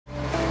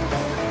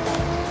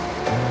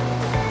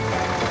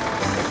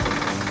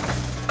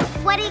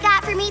What do you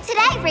got for me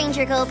today,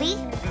 Ranger Gobi?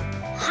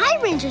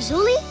 Hi, Ranger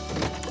Zuli.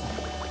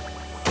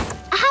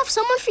 I have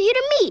someone for you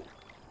to meet.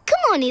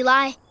 Come on,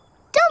 Eli.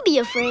 Don't be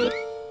afraid.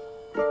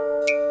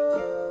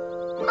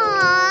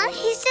 Aw,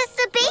 he's just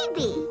a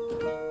baby.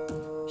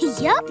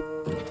 Yup,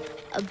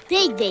 a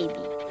big baby.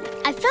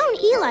 I found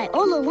Eli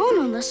all alone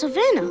on the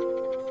savannah.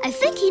 I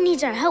think he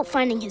needs our help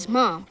finding his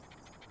mom.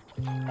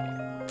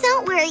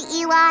 Don't worry,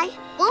 Eli.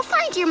 We'll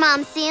find your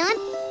mom soon.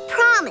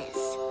 Promise.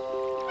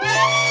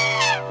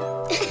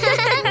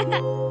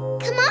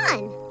 Come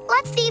on.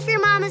 Let's see if your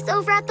mom is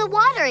over at the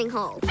watering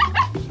hole.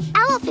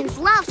 Elephants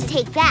love to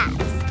take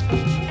baths.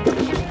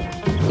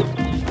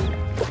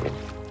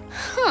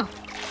 Huh.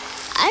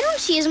 I don't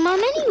see his mom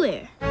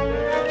anywhere.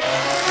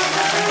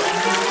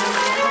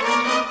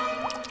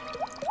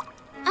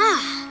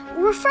 Ah,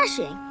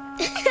 refreshing.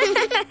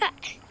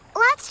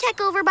 Let's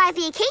check over by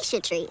the acacia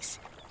trees.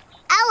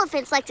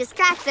 Elephants like to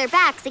scratch their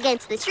backs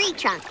against the tree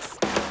trunks.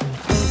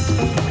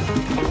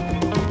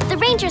 The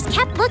Rangers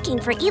kept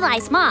looking for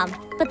Eli's mom,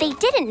 but they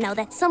didn't know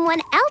that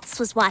someone else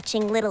was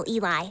watching little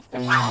Eli.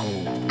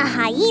 A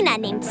hyena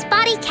named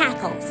Spotty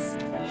Cackles.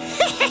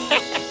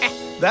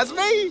 That's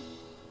me.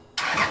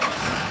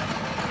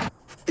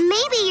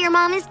 Maybe your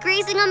mom is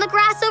grazing on the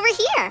grass over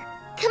here.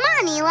 Come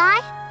on,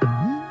 Eli.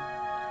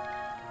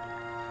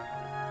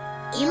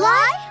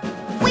 Eli?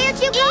 Where'd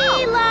you go?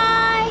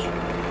 Eli!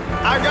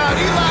 I got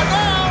Eli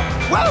now.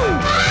 Woo!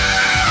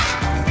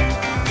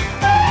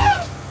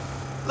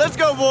 Let's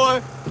go,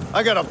 boy.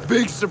 I got a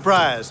big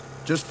surprise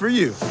just for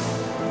you.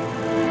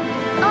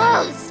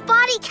 Oh,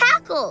 Spotty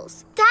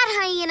Cackles. That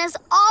hyena's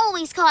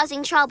always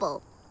causing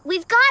trouble.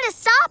 We've got to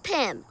stop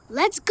him.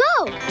 Let's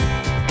go. After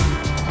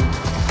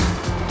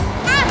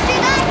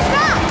that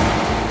truck!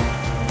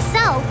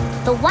 So,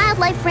 the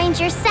wildlife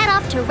rangers set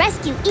off to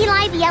rescue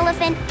Eli the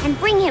elephant and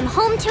bring him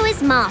home to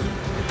his mom.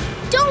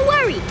 Don't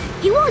worry.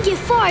 He won't get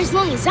far as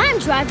long as I'm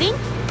driving.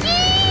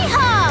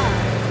 Yee-haw!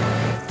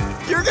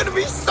 You're gonna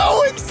be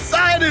so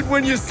excited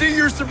when you see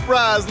your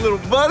surprise, little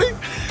buddy.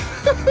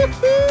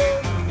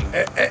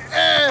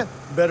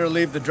 Better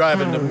leave the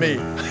driving to me.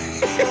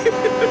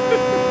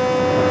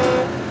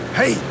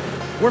 Hey,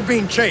 we're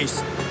being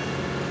chased.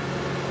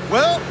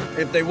 Well,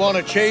 if they want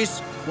to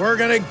chase, we're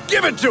gonna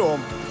give it to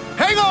them.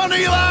 Hang on,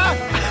 Eli!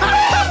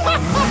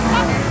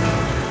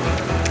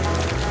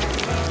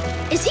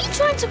 Is he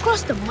trying to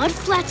cross the mud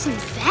flats in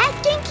that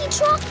dinky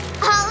truck?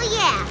 Oh,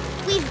 yeah.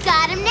 We've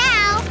got him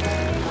now.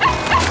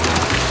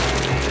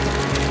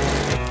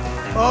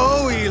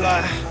 Oh,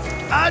 Eli,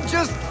 I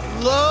just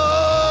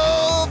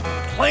love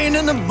playing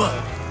in the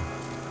mud.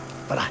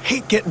 But I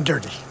hate getting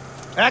dirty.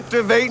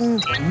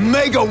 Activating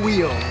Mega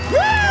Wheel.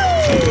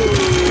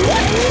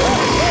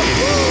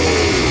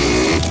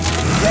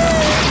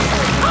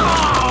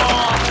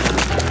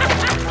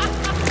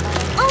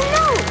 Oh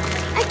no!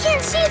 I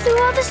can't see through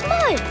all this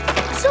mud.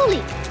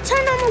 Zuli,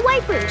 turn on the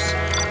wipers.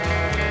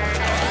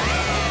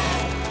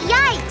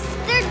 Yikes,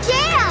 they're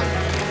jammed.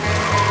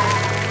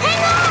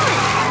 Hang on!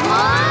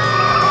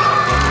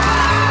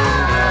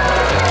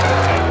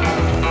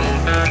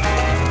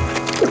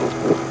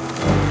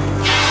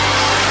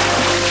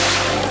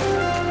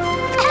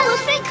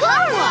 Elephant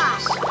car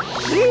wash.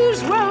 Please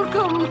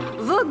welcome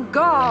the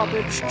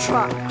garbage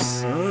trucks.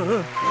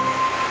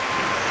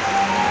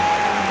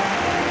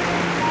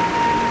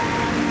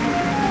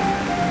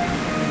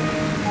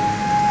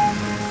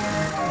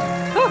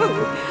 Oh,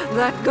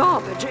 that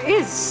garbage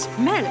is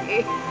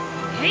smelly.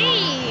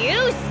 Hey,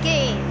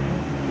 Yuski!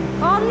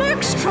 Our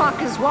next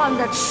truck is one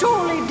that's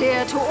surely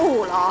dear to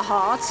all our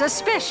hearts,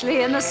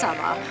 especially in the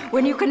summer,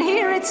 when you can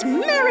hear its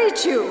merry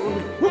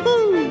tune.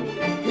 Woohoo!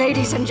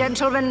 Ladies and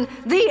gentlemen,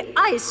 the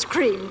ice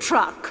cream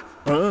truck.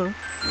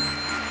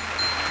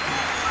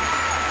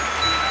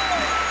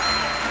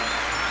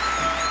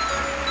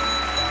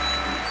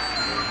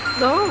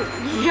 Oh,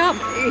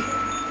 yummy.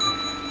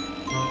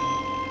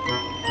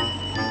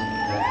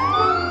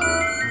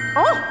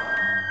 Oh,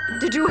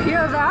 did you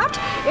hear that?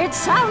 It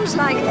sounds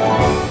like...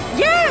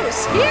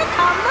 Yes, here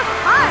come the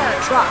fire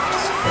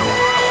trucks.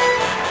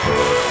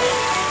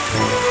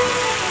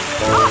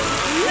 Oh,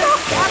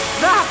 look at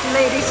that,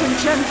 ladies and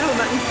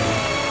gentlemen.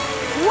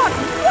 What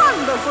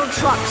wonderful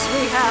trucks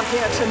we have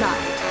here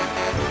tonight.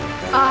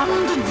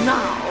 And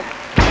now,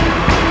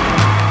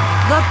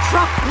 the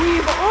truck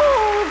we've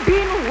all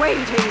been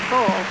waiting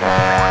for.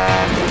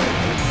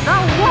 The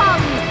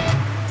one,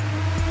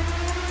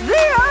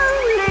 the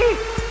only,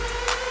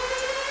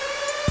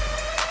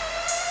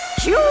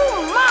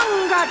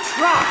 Humunga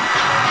truck!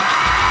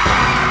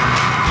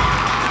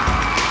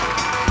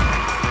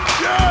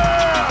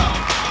 Yeah!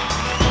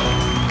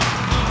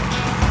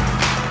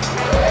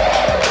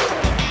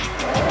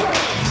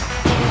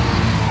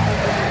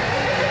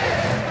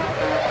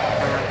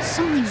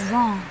 Something's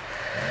wrong.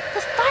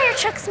 The fire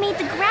trucks made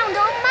the ground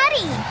all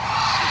muddy.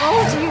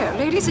 Oh dear,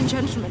 ladies and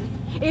gentlemen,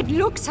 it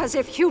looks as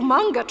if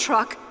Humunga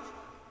truck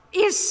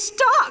is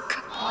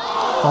stuck.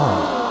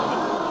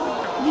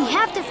 We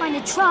have to find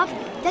a truck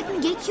that can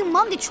get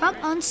Humunga truck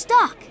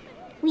unstuck.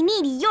 We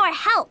need your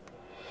help.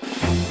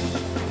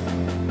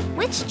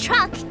 Which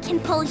truck can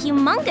pull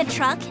Humunga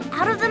Truck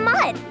out of the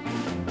mud?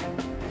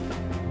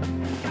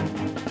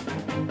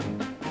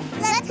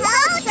 The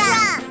tow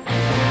truck!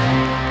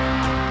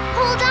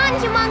 Hold on,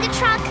 Humunga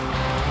Truck.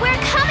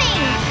 We're coming!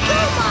 Go,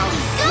 Molly!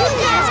 Go,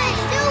 Dad!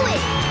 Do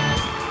it!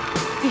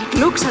 It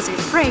looks as if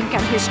Frank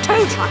and his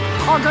tow truck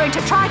are going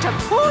to try to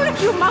pull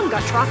Humunga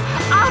Truck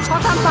out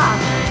of the mud.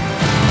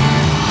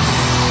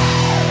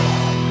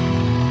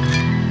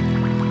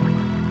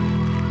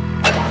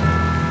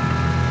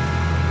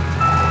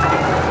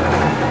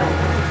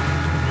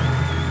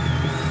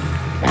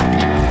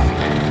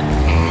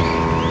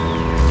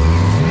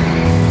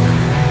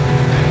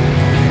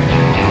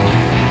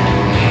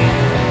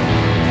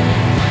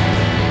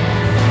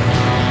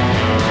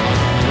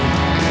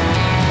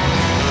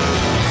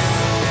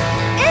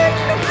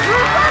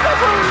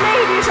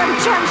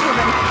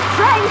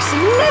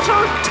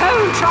 Little tow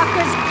truck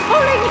is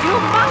pulling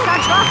Humunga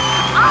Truck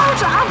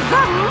out of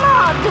the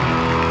mud!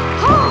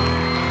 Oh.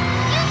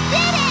 You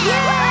did it! Yay!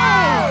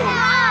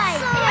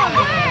 Nice! It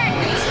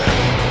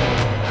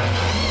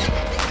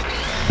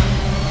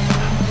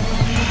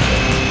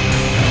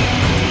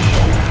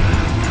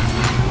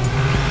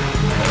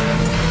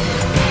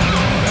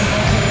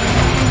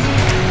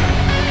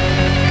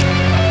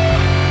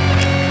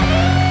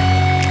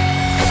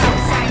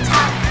Trucks are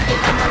tough, they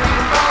rumble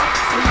and roll.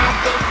 Some have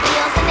big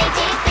wheels and they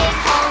dig big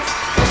holes.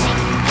 Pushing,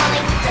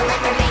 pulling,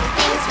 delivering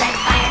things. Red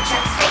fire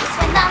trucks race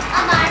when the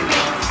alarm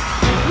rings.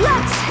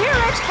 Let's hear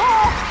it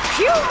for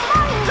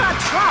Humunga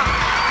Truck!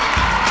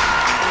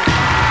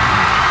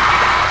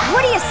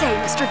 What do you say,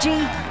 Mr. G?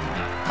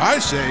 I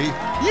say,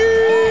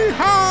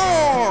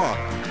 yee-haw!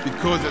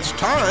 Because it's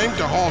time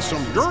to haul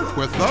some dirt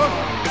with the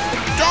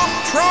dump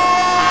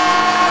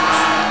trucks!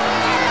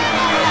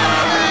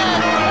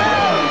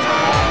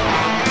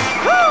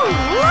 Woo!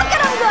 Look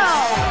at him go!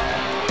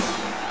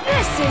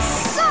 This is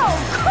so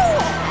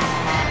cool!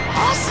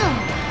 Awesome!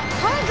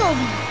 Huh,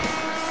 Gobi?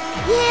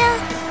 Yeah.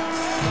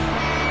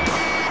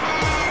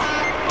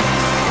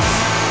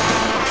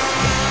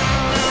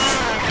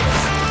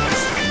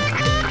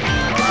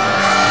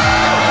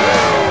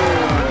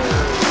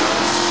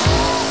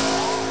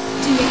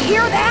 Do you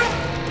hear that?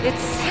 It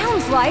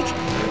sounds like...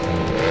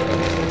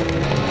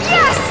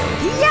 Yes!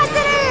 Yes,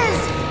 it is!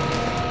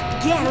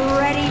 Get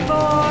ready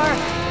for...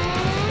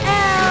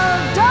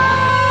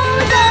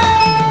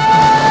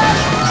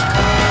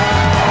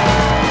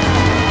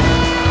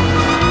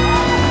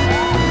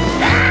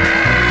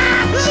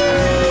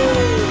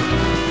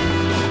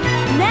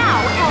 Now,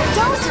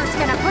 Eldozer's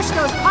gonna push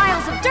those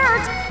piles of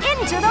dirt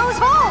into those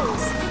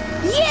holes!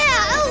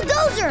 Yeah,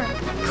 Eldozer!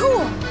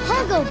 Cool,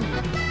 huh, Gobi?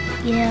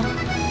 Yeah.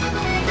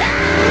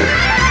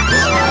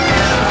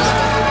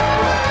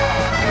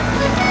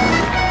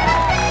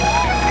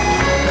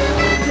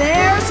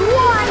 There's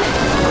one!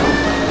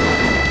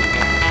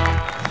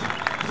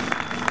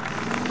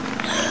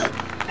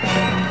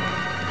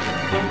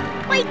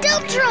 My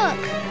dump truck!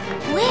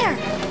 Where?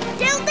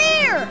 Down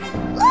there!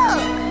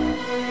 Look!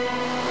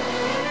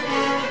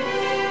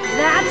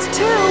 That's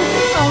two.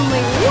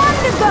 Only one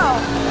to go.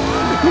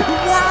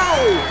 Wow!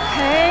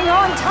 Hang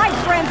on tight,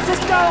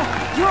 Francisco.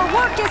 Your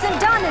work isn't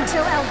done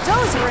until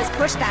Eldozer has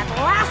pushed that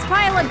last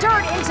pile of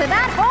dirt into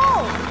that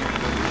hole.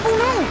 Oh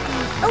no!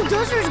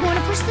 Eldozer is going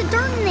to push the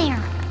dirt in there.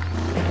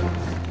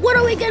 What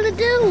are we gonna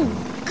do?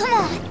 Come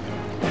on!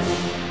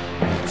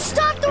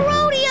 Stop the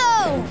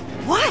rodeo!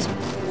 What?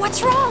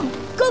 What's wrong?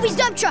 Gobi's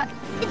dump truck!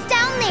 It's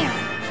down there!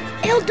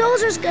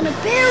 Eldozer's gonna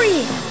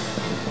bury it!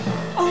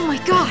 Oh my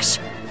gosh!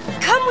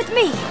 Come with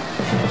me!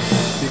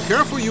 Be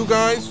careful, you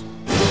guys.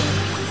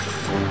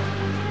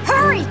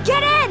 Hurry,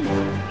 get in!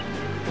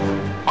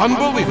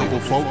 Unbelievable,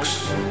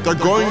 folks. They're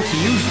going to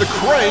use the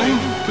crane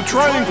to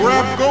try and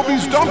grab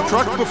Gobi's dump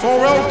truck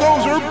before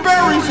Eldozer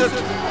buries it.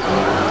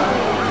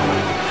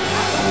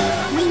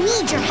 We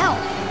need your help.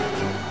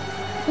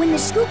 When the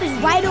scoop is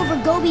right over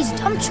Gobi's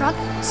dump truck,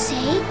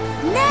 say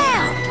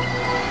now!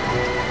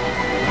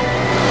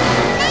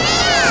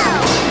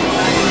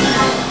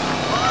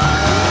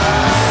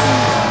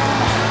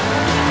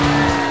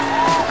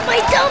 My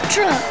dump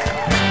truck!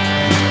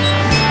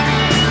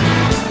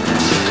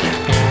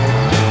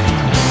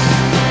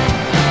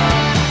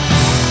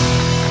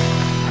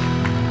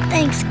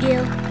 Thanks,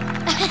 Gil.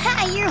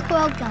 You're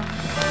welcome.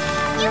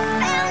 You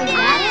found it!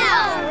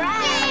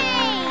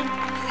 Yay!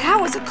 That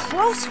was a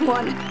close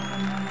one.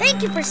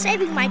 Thank you for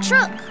saving my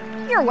truck.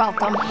 You're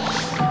welcome.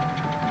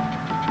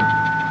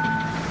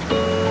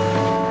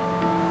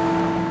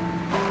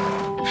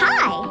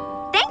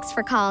 Hi! Thanks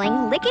for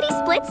calling Lickety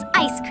Split's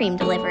Ice Cream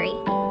Delivery.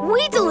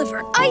 We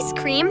deliver ice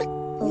cream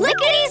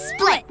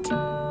lickety-split.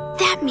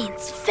 That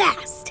means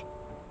fast.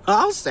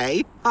 I'll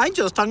say, I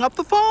just hung up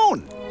the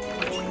phone.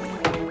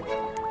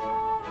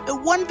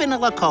 One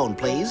vanilla cone,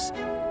 please.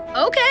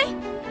 Okay.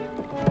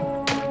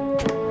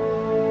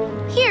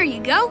 Here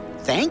you go.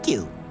 Thank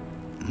you.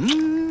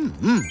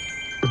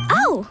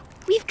 Oh,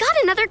 we've got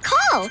another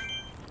call.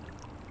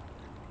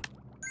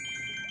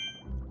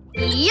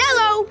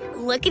 Yellow!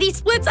 Lickety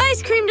Split's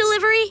ice cream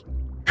delivery.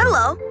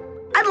 Hello.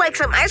 I I'd like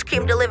some ice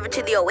cream delivered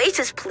to the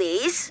Oasis,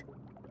 please.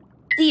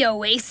 The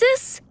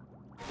Oasis?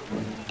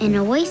 An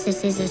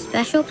oasis is a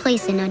special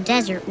place in a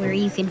desert where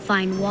you can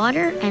find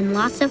water and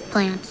lots of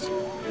plants.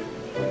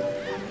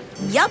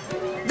 Yup.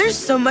 There's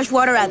so much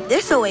water at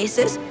this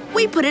oasis,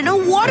 we put in a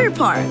water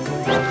park.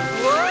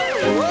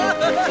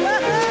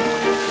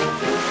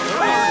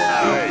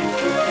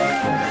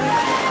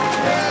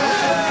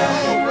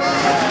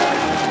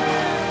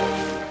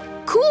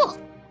 Cool.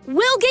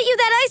 We'll get you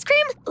that ice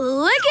cream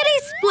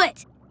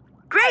lickety-split.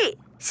 Great.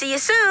 See you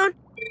soon.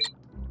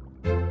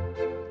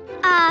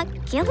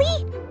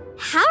 Gilly?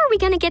 How are we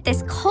gonna get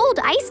this cold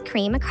ice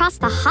cream across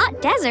the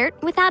hot desert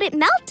without it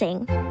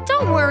melting?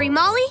 Don't worry,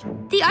 Molly.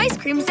 The ice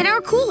cream's in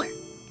our cooler.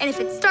 And if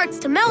it starts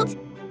to melt,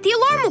 the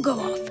alarm will go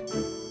off.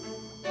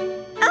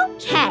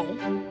 Okay.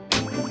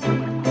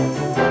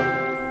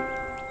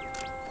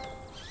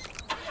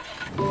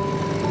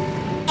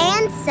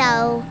 And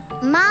so,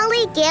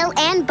 Molly, Gil,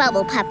 and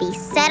Bubble Puppy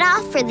set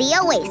off for the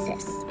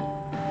oasis.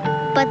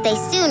 But they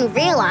soon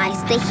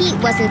realized the heat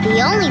wasn't the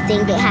only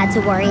thing they had to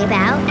worry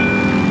about.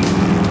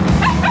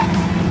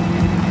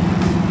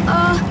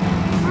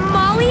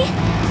 Molly?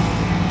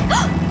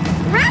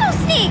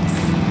 Rattlesnakes!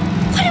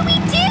 What do we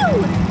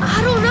do?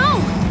 I don't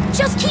know.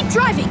 Just keep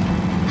driving.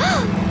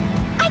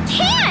 I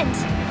can't!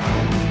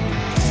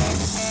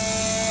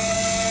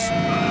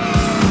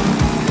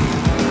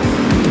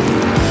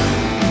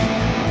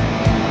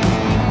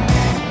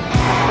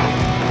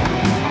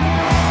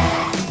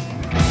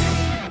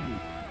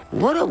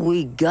 What have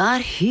we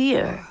got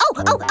here? Oh,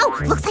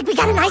 looks like we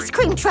got an ice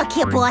cream truck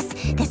here, boss.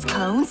 There's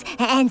cones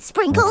and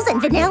sprinkles and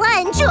vanilla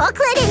and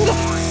chocolate and...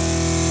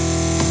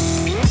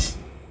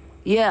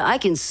 Yeah, I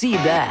can see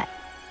that.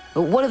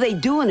 But what are they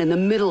doing in the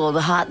middle of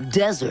the hot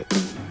desert?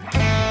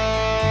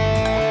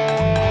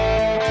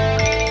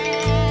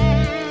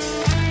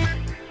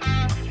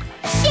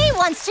 She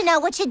wants to know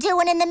what you're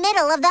doing in the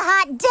middle of the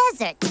hot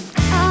desert.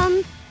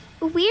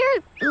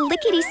 We're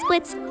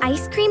Lickety-Split's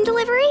ice cream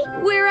delivery?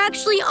 We're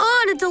actually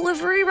on a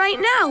delivery right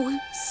now.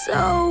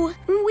 So,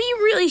 we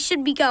really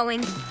should be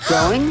going.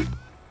 Going?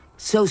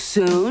 So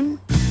soon?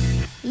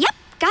 Yep,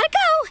 gotta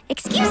go.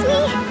 Excuse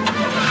me.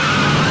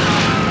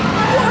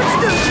 Watch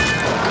the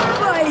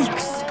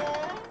bikes!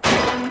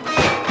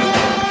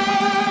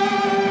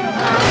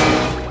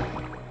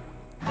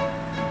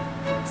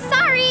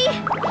 Sorry.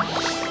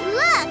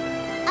 Look,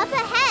 up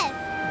ahead.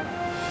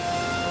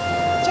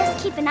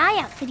 Just keep an eye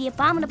out for the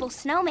abominable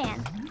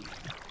snowman.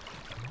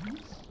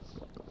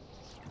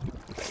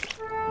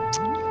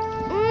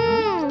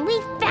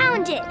 We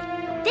found it.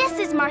 This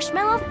is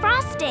marshmallow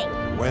frosting.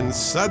 When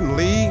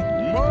suddenly...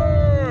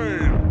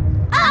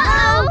 Mine!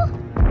 Uh-oh!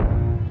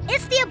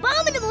 It's the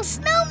abominable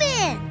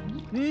snowman!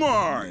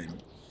 Mine!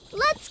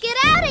 Let's get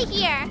out of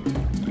here!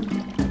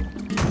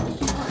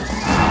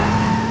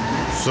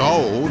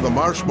 So, the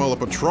Marshmallow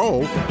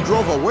Patrol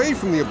drove away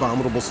from the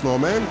abominable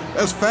snowman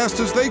as fast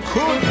as they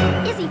could.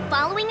 Is he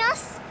following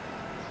us?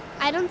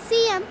 I don't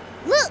see him.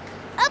 Look,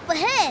 up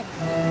ahead.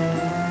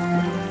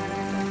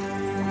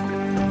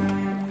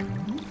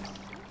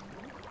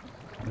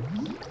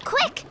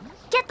 Quick!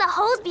 Get the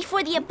hose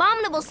before the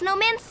abominable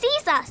snowman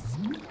sees us.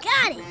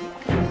 Got it.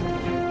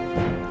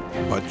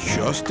 But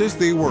just as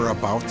they were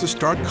about to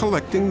start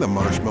collecting the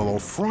marshmallow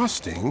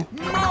frosting...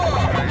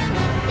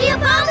 The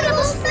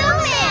abominable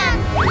snowman!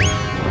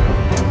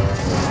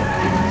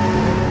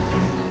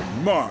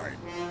 Mine!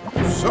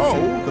 So,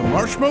 the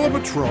Marshmallow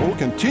Patrol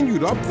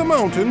continued up the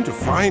mountain to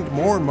find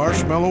more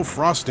marshmallow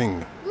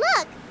frosting.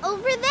 Look,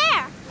 over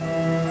there.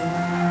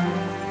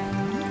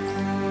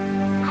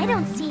 I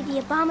don't see the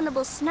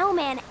abominable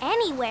snowman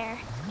anywhere.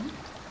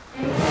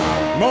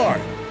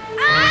 Mine!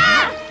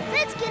 Ah!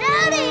 Let's get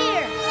out of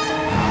here!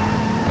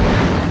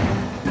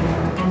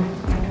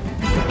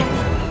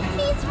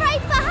 He's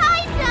right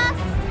behind us!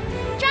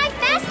 Drive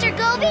faster,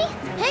 Goby!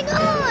 Hang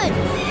on!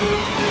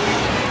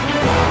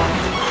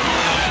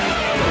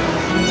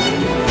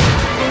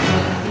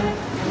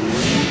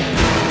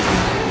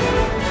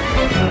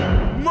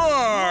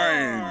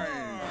 Mine!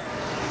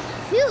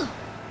 Phew,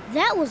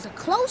 that was a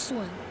close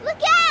one.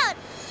 Look out!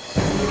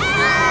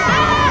 Ah!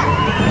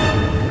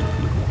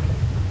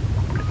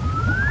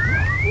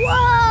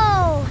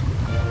 Whoa!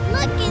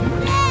 Look at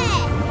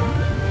that!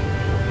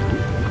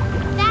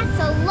 That's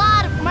a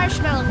lot of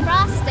marshmallow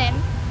frosting.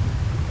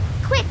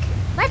 Quick,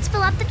 let's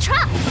fill up the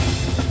truck.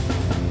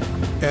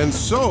 And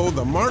so,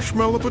 the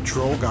Marshmallow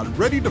Patrol got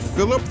ready to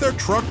fill up their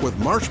truck with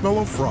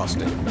marshmallow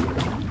frosting.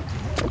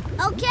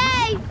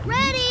 Okay,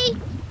 ready!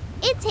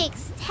 It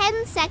takes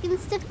 10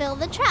 seconds to fill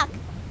the truck.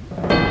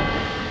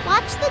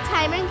 Watch the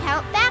timer and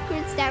count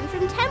backwards down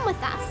from 10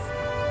 with us.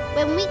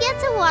 When we get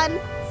to 1,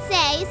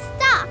 say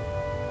stop.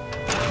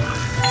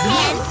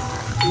 10,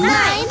 9,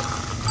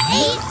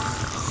 8,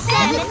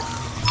 7,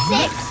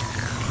 6,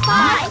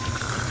 5,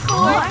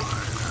 4,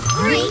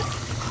 3,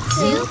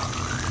 2,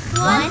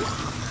 1,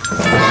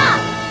 stop!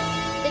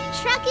 The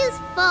truck is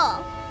full.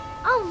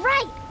 All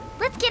right,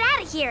 let's get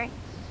out of here.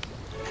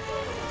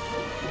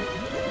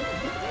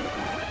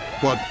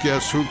 But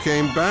guess who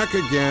came back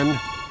again?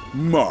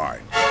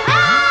 Mine.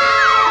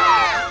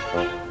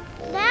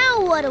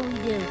 Now what do we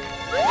do?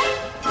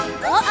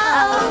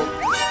 Uh-oh.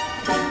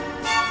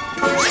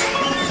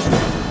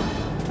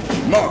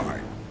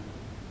 Mine.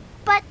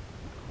 But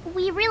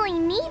we really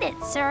need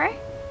it, sir.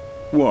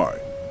 Why?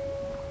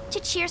 To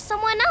cheer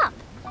someone up.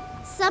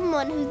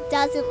 Someone who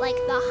doesn't like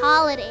the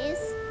holidays.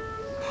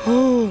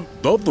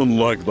 Nothing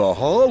like the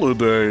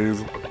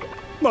holidays.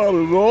 Not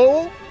at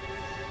all.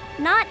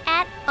 Not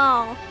at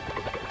all.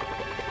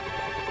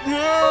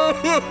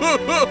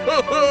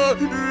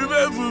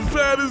 That's the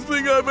saddest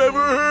thing I've ever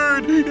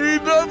heard. He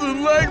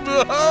doesn't like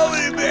the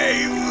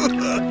holidays.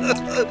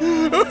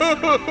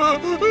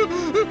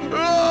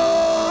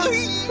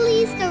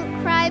 Please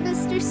don't cry,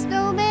 Mr.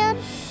 Snowman.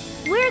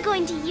 We're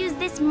going to use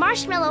this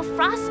marshmallow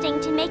frosting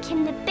to make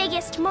him the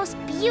biggest, most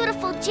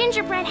beautiful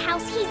gingerbread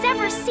house he's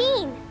ever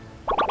seen.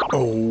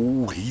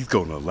 Oh, he's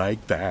gonna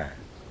like that.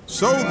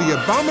 So the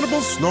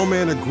abominable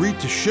snowman agreed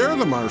to share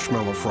the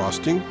marshmallow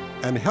frosting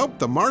and help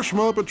the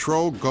Marshmallow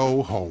Patrol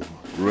go home.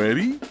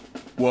 Ready?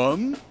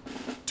 1,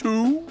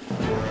 2,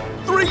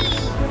 3.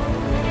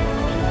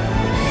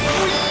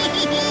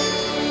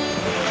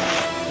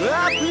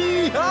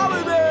 Happy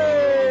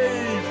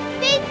holidays!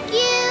 Thank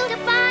you.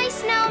 Goodbye,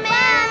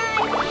 snowman.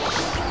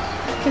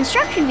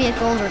 Construction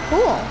vehicles are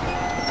cool.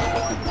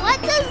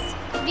 What does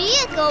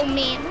vehicle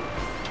mean?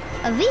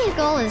 A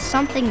vehicle is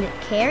something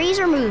that carries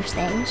or moves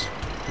things.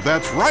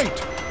 That's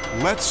right.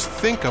 Let's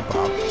think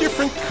about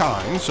different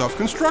kinds of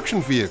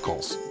construction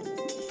vehicles.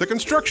 The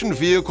construction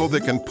vehicle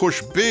that can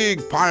push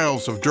big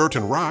piles of dirt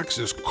and rocks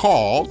is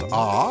called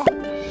a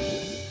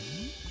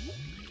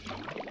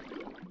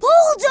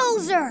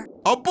Bulldozer!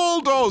 A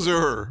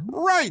bulldozer,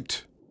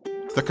 right.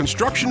 The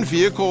construction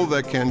vehicle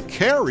that can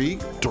carry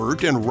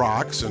dirt and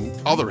rocks and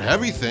other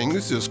heavy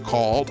things is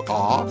called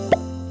a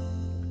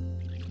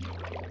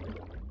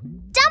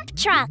Dump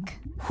truck!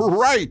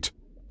 Right.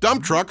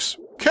 Dump trucks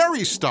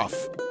carry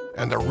stuff.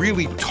 And the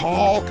really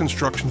tall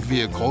construction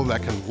vehicle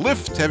that can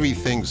lift heavy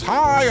things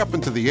high up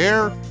into the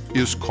air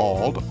is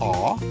called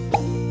a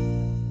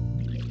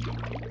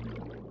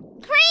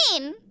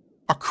Crane.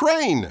 A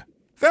crane.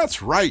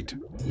 That's right.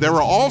 There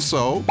are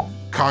also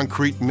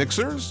concrete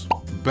mixers,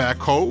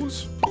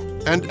 backhoes,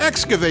 and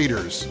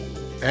excavators.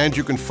 And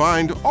you can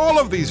find all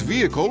of these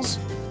vehicles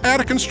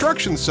at a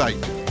construction site.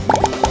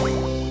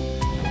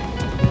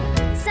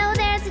 So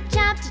there's a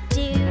job to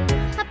do,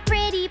 a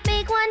pretty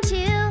big one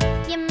too.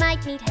 You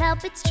might need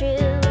help, it's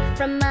true,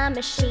 from a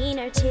machine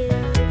or two.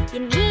 You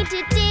need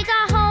to dig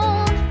a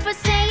hole for,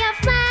 say, a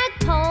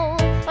flagpole,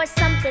 or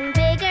something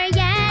bigger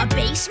yet. A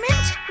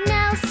basement?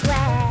 No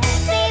sweat.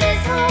 See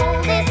this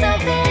hole, this so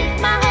big,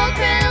 my whole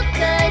crew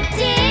could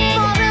dig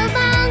for a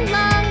long,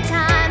 long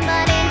time,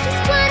 but in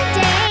just one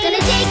day. Gonna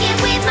dig it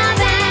with my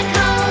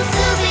backhoe,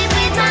 scoop it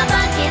with my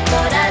bucket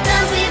loader,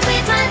 dump it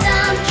with my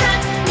dump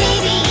truck,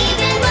 maybe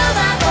even roll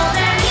my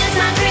boulder. Use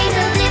my crane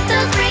to lift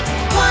those bricks,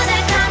 pour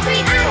that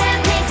concrete I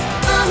have mixed.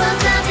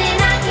 Almost nothing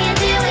I can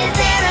do. Is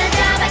there a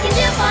job I can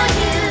do for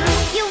you?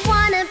 You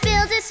wanna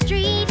build a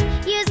street?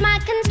 Use my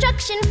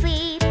construction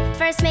fleet.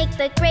 First make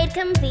the grade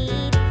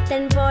complete,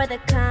 then pour the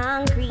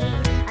concrete.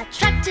 A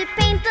truck to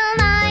paint the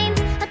lines,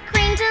 a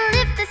crane to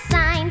lift the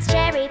signs.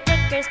 Cherry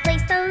pickers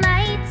place the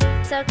lights,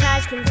 so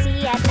cars can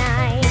see at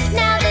night.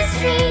 Now the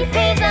street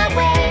paves the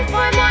way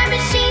for more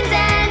machines,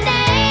 and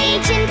they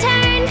each in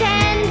turn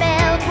can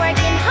build.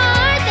 Working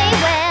hard they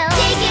will.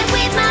 Dig it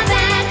with my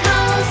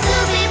backhoe,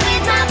 scoop it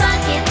with my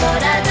bucket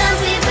loader,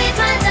 dump it with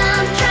my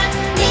dump truck,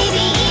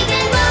 maybe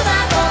even roll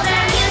my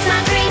boulder. Use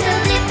my crane to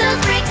lift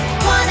those bricks,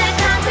 pour that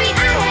concrete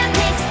I have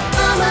mixed.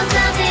 Almost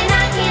nothing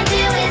I can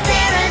do. Is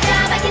there a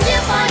job I can do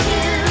for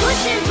you?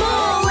 Push and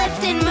pull,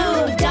 lift and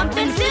move, dump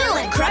and fill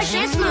it, crush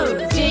and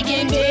smooth. Dig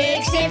and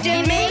dig, sift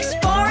and mix,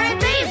 pour and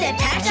pave that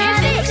patch and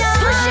fix.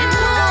 Push and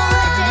pull,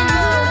 lift and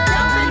move,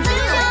 dump and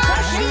fill it,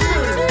 crush and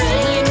smooth.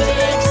 Dig and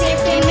dig,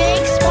 sift and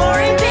mix, pour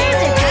and pave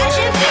that patch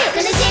and fix.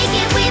 Gonna dig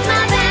it with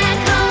my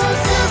backhoe,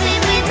 scoop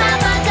it with my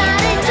bucket.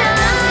 Got a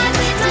job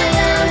to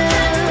do.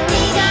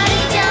 We got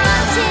a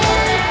job to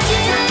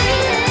do.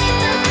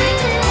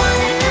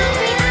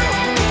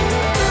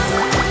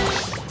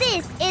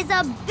 This is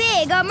a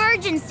big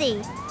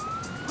emergency.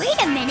 Wait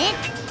a minute.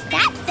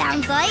 That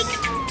sounds like...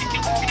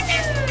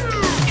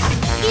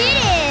 It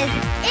is!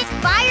 It's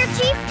Fire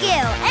Chief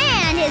Gil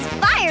and his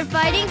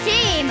firefighting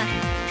team.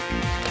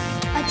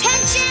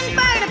 Attention,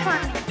 fire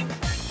department.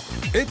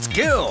 It's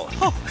Gil.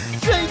 Oh,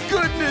 thank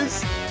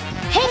goodness.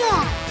 Hang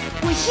on.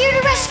 We're here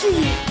to rescue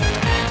you.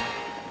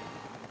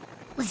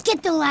 Let's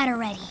get the ladder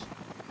ready.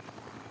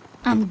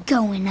 I'm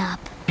going up.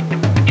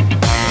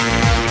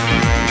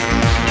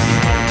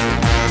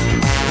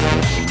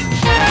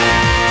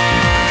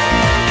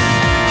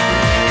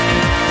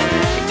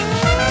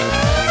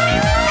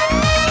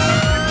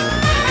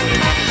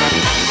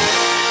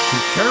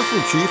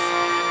 Careful, Chief.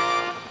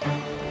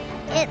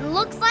 It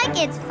looks like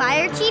it's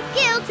Fire Chief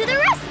Gil to the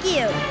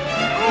rescue.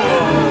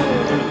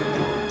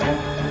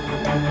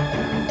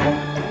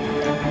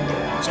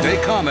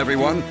 Stay calm,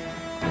 everyone.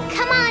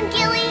 Come on,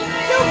 Gilly.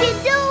 You can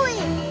do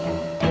it.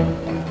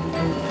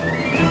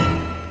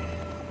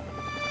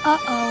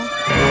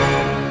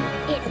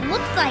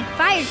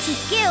 Fire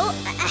Chief Gil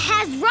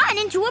has run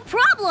into a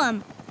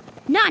problem.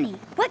 Nani,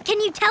 what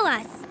can you tell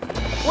us?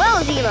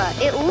 Well, Zima,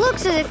 it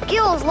looks as if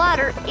Gil's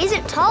ladder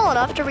isn't tall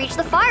enough to reach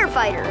the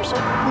firefighters.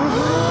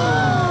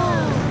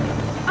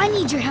 I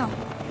need your help.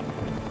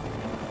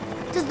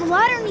 Does the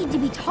ladder need to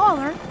be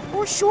taller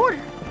or shorter?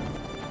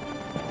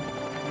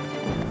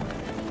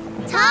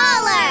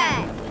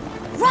 Taller!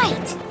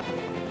 Right!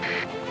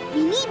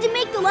 We need to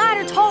make the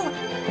ladder taller.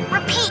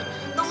 Repeat,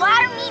 the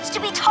ladder needs to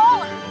be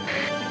taller.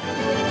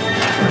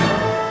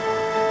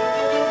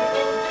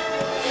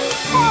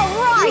 All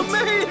right! You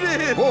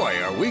made it!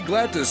 Boy, are we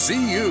glad to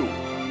see you.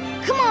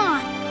 Come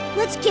on,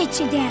 let's get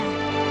you down.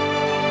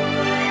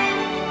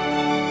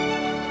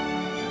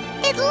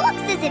 It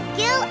looks as if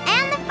Gil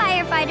and the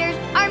firefighters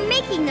are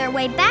making their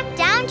way back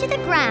down to the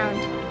ground.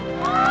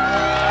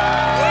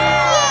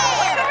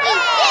 We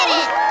did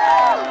it!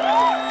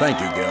 Thank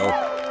you, Gil.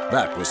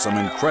 That was some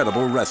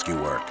incredible rescue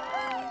work.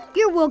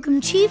 You're welcome,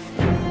 Chief.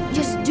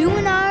 Just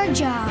doing our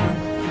job.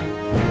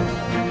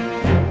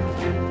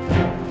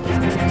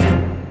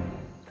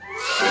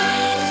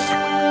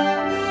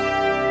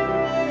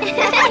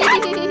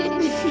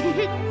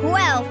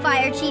 Well,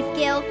 Fire Chief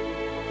Gil,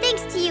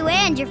 thanks to you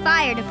and your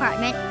fire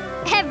department,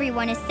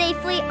 everyone is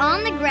safely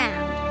on the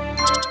ground.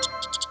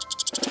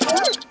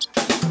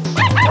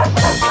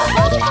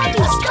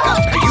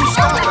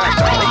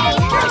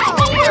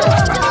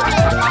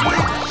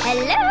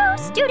 Hello,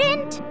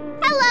 student.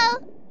 Hello.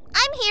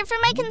 I'm here for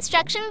my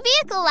construction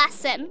vehicle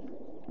lesson.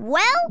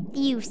 Well,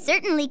 you've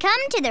certainly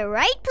come to the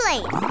right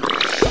place.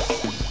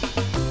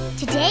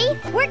 Today,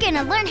 we're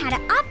gonna learn how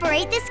to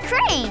operate this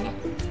crane.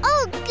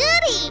 Oh,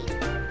 goody!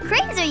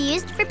 Cranes are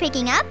used for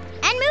picking up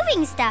and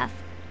moving stuff.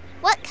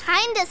 What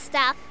kind of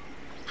stuff?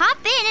 Hop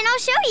in and I'll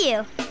show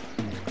you.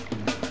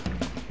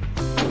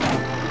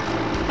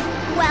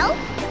 Well,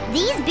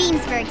 these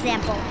beams, for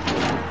example.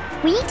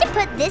 We need to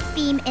put this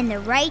beam in the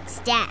right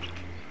stack.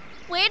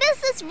 Where does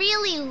this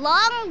really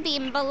long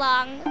beam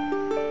belong?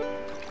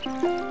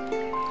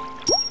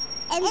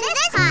 In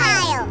this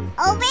pile,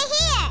 over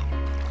here.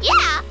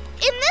 Yeah,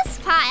 in this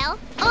pile.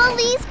 All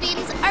these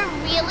beams are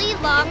really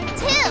long,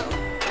 too.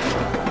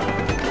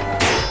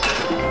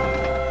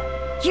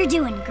 You're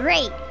doing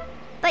great.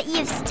 But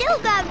you've still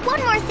got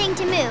one more thing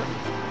to move.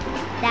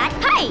 That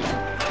pipe.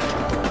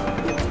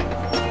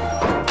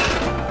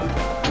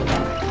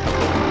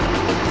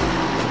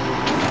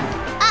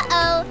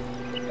 Uh-oh.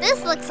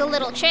 This looks a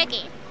little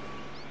tricky.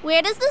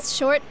 Where does this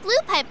short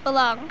blue pipe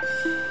belong?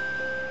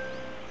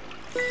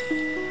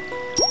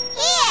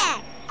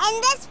 Here,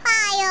 in this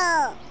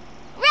pile.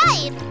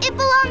 Right, it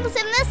belongs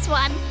in this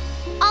one.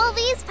 All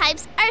these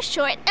pipes are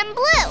short and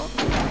blue.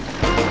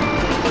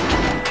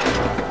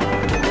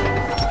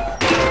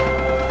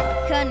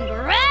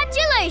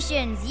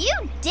 Congratulations,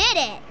 you did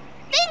it.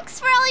 Thanks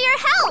for all your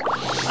help.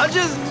 I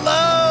just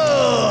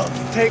love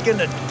taking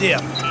a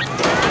dip.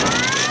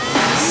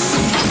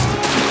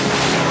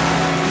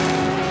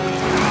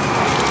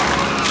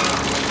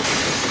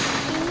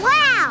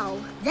 Wow,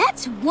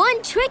 that's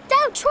one tricked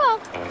out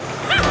truck.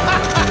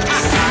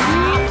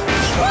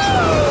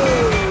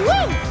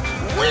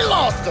 We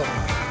lost them.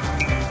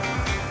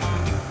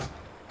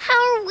 How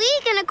are we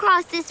gonna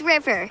cross this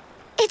river?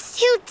 It's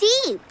too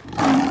deep.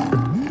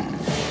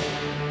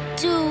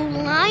 Do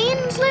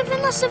lions live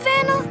in the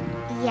savannah?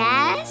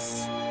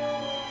 Yes.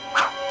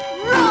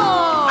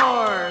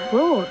 Roar!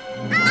 Roar.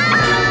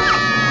 Ah!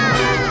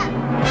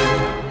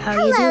 How are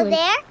you Hello doing?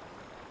 there.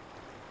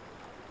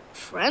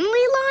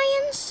 Friendly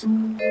lions?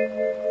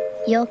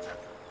 Yup,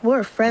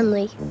 we're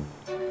friendly.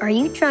 Are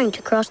you trying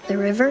to cross the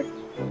river?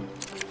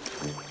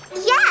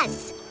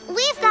 Yes.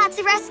 We've got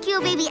to rescue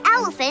a baby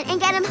elephant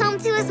and get him home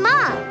to his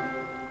mom.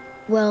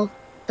 Well,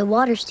 the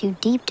water's too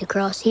deep to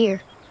cross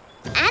here.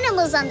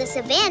 Animals on the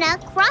savannah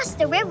cross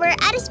the river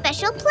at a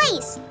special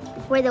place,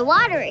 where the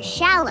water is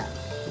shallow.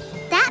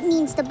 That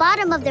means the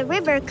bottom of the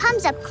river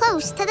comes up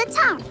close to the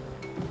top.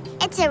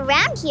 It's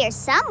around here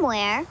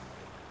somewhere.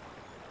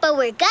 But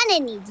we're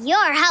gonna need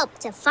your help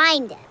to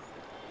find it.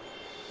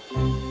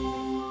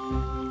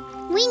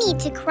 We need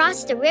to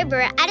cross the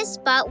river at a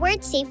spot where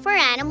it's safe for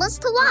animals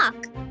to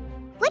walk.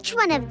 Which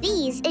one of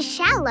these is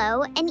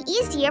shallow and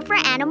easier for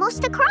animals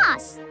to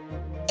cross?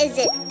 Is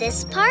it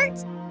this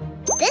part,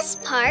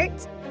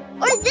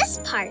 or this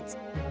part?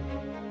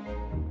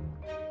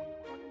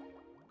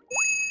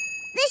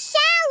 The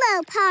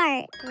shallow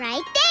part,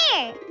 right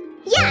there.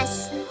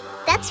 Yes,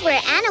 that's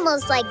where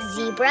animals like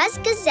zebras,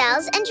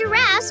 gazelles, and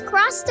giraffes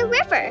cross the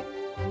river.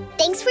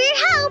 Thanks for your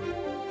help.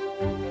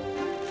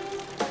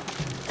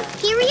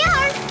 Here we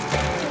are.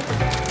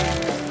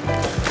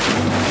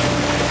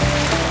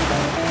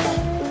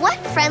 What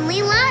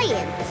friendly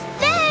lions.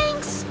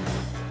 Thanks.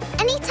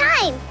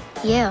 Anytime.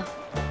 Yeah,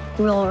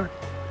 roar.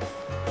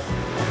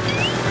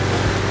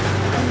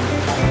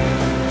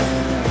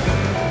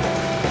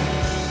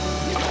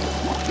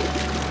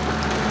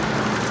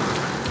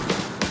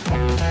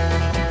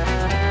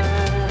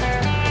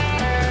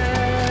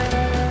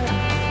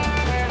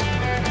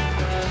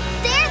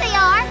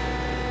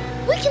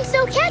 We can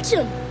still catch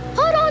him.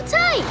 Hold on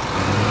tight.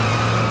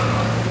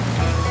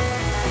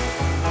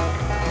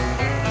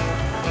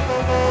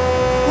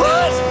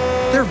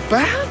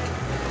 back?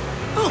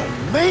 Oh,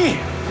 man.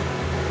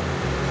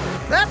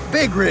 That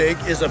big rig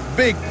is a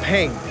big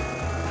pain.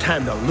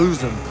 Time to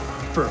lose him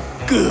for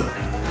good.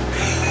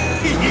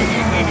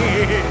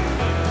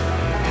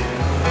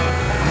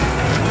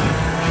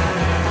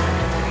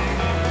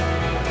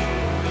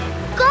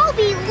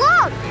 Gobi,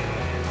 look!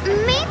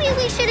 Maybe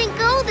we shouldn't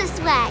go this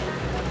way.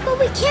 But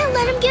we can't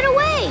let him get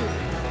away.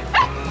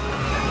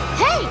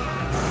 Hey!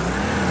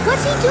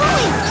 What's he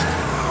doing?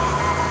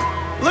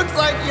 Looks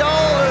like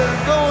y'all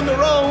are going the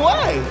wrong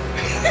way.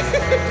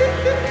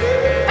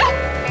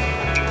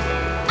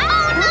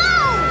 Oh, no!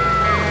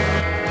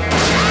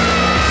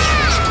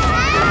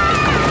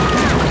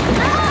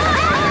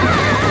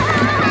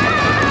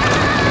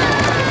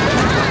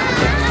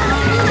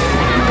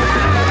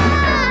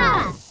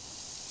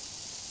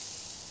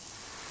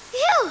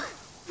 Phew!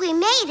 We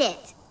made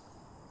it.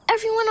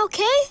 Everyone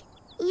okay?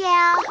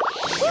 Yeah.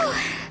 Whew.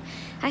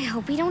 I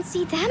hope we don't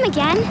see them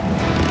again.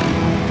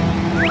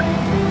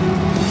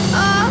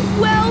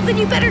 Well, then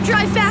you better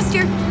drive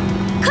faster,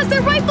 'cause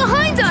they're right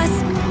behind us.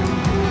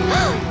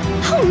 Oh,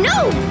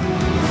 no!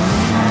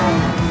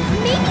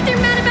 Maybe they're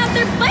mad about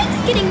their bikes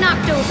getting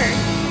knocked over.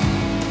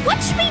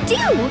 What should we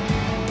do?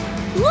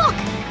 Look,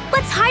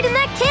 let's hide in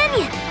that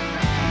canyon.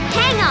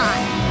 Hang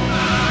on.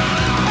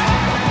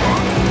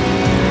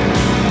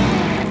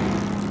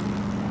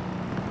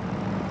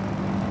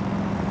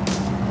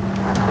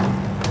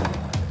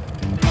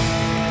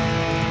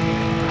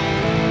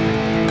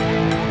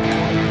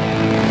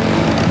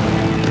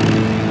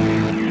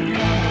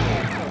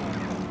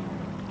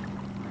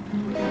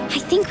 I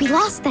think we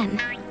lost them.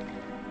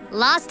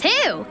 Lost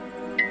who?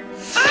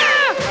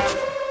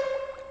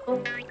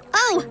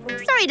 Oh,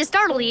 sorry to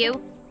startle you.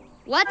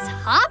 What's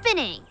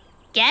happening?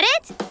 Get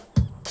it?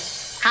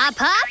 Hop,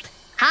 hop,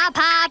 hop,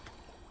 hop.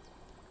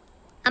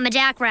 I'm a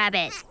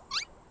jackrabbit.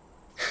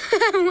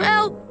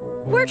 Well,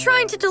 we're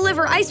trying to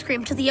deliver ice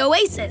cream to the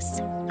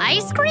oasis.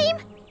 Ice cream?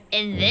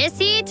 In this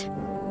heat?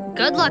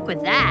 Good luck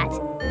with that.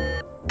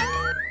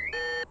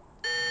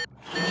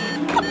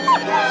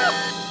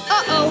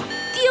 Uh-oh,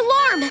 the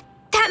alarm!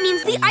 That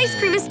means the ice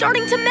cream is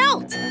starting to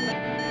melt.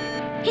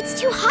 It's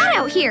too hot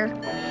out here.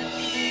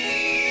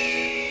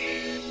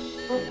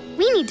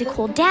 We need to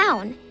cool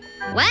down.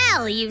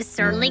 Well, you've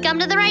certainly come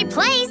to the right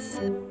place.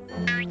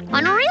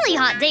 On really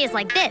hot days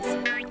like this,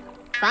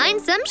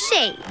 find some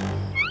shade.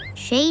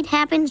 Shade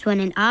happens when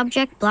an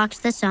object blocks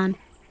the sun.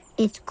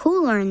 It's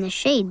cooler in the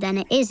shade than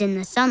it is in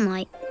the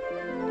sunlight.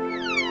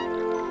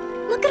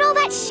 Look at all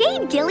that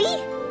shade, Gilly.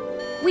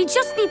 We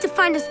just need to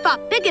find a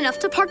spot big enough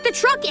to park the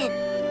truck in.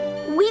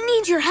 We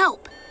need your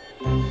help.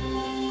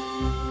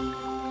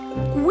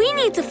 We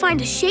need to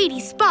find a shady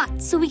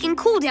spot so we can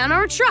cool down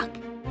our truck.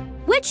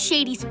 Which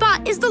shady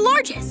spot is the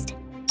largest?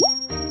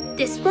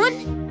 This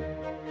one?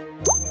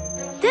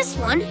 This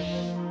one?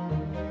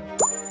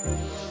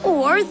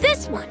 Or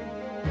this one?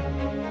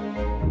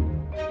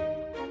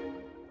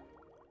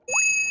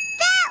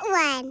 That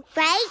one,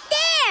 right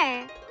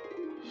there.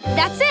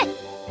 That's it.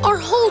 Our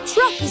whole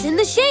truck is in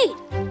the shade.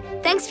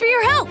 Thanks for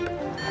your help.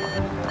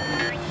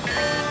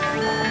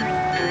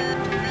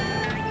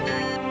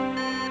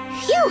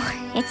 Phew,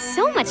 it's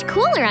so much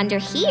cooler under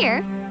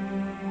here.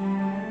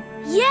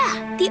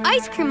 Yeah, the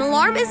ice cream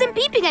alarm isn't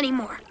beeping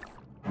anymore.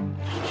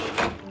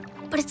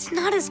 But it's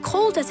not as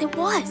cold as it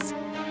was.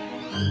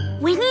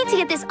 We need to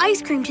get this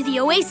ice cream to the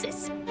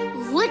oasis.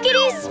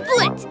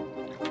 Lickety-split!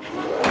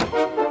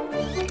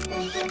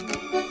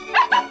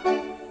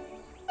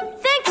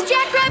 Thanks,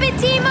 Jackrabbit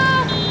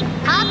Timo!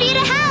 Happy to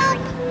help!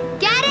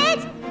 Get it?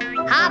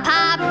 Hop,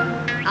 hop,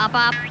 hop,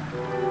 hop.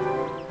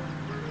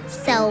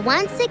 So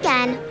once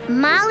again,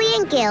 Molly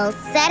and Gil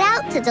set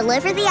out to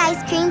deliver the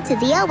ice cream to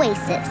the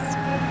oasis.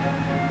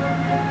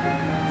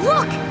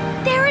 Look!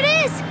 There it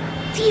is!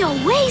 The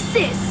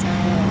oasis!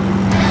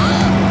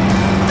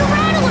 The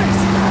rattlers!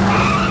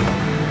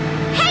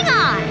 Hang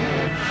on!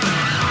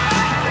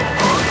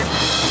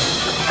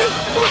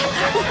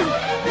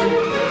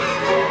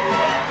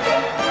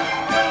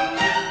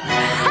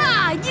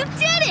 Ha! You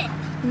did it!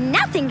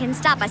 Nothing can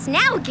stop us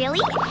now,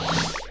 Gilly.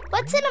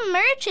 What's an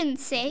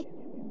emergency?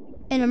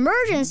 An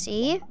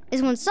emergency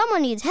is when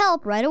someone needs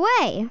help right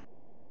away.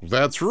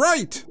 That's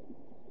right.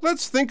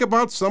 Let's think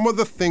about some of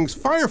the things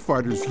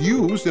firefighters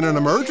use in an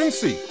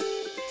emergency.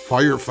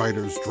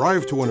 Firefighters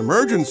drive to an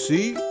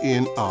emergency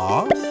in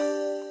a...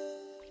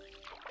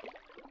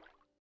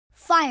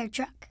 Fire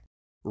truck.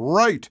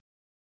 Right.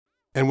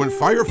 And when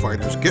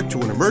firefighters get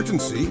to an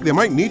emergency, they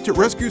might need to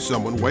rescue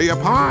someone way up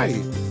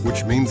high,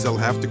 which means they'll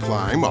have to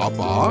climb up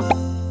a...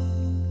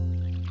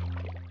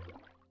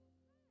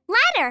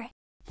 Ladder.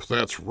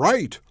 That's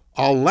right,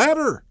 a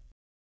ladder.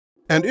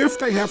 And if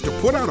they have to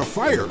put out a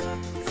fire,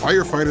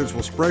 firefighters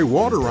will spray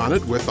water on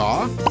it with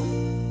a...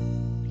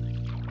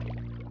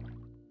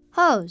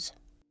 Hose.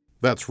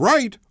 That's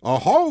right, a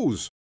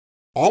hose.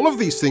 All of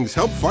these things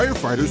help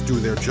firefighters do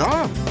their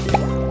job.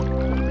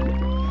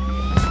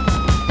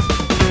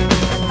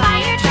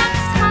 Fire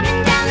truck's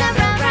coming down the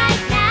road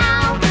right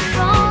now,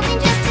 rolling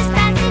just as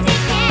fast as it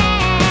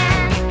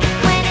can.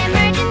 When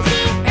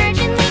emergency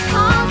urgently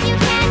calls, you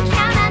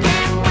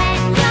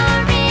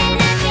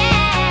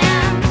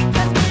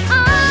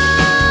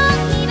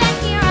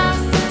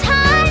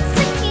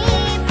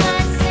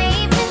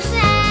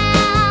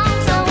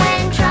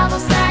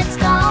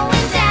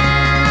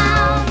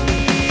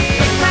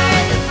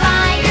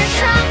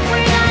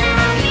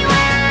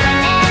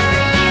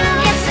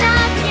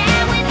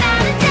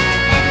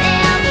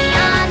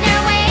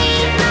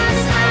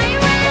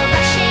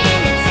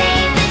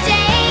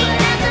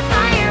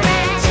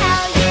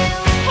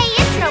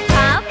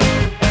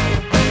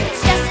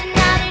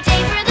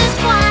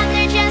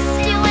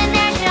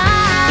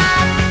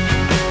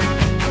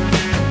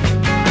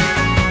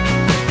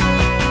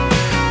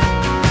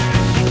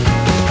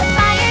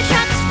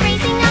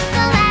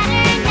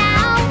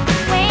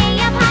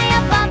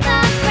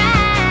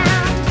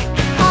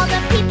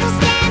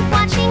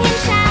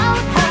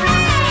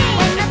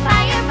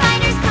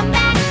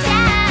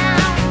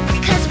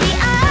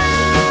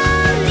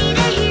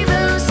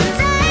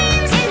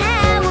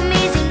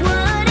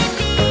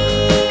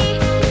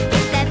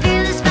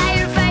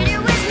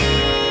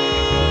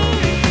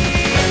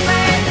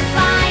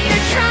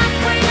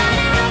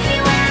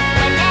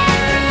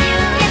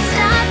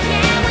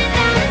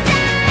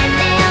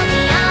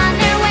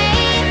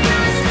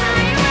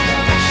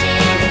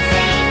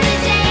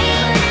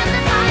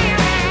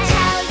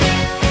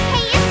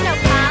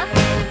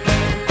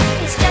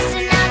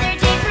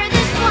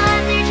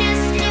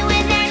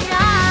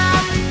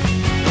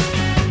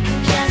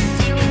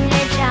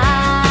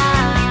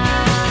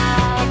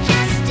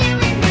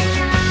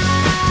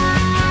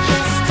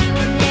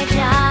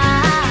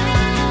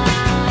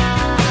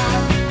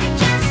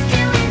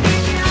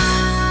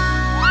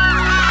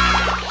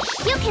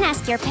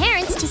your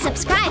parents to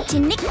subscribe to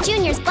Nick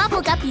Jr.'s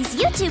Bubble Guppies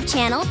YouTube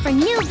channel for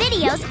new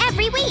videos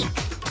every week.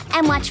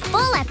 And watch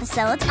full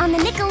episodes on the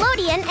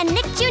Nickelodeon and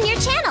Nick Jr.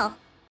 channel.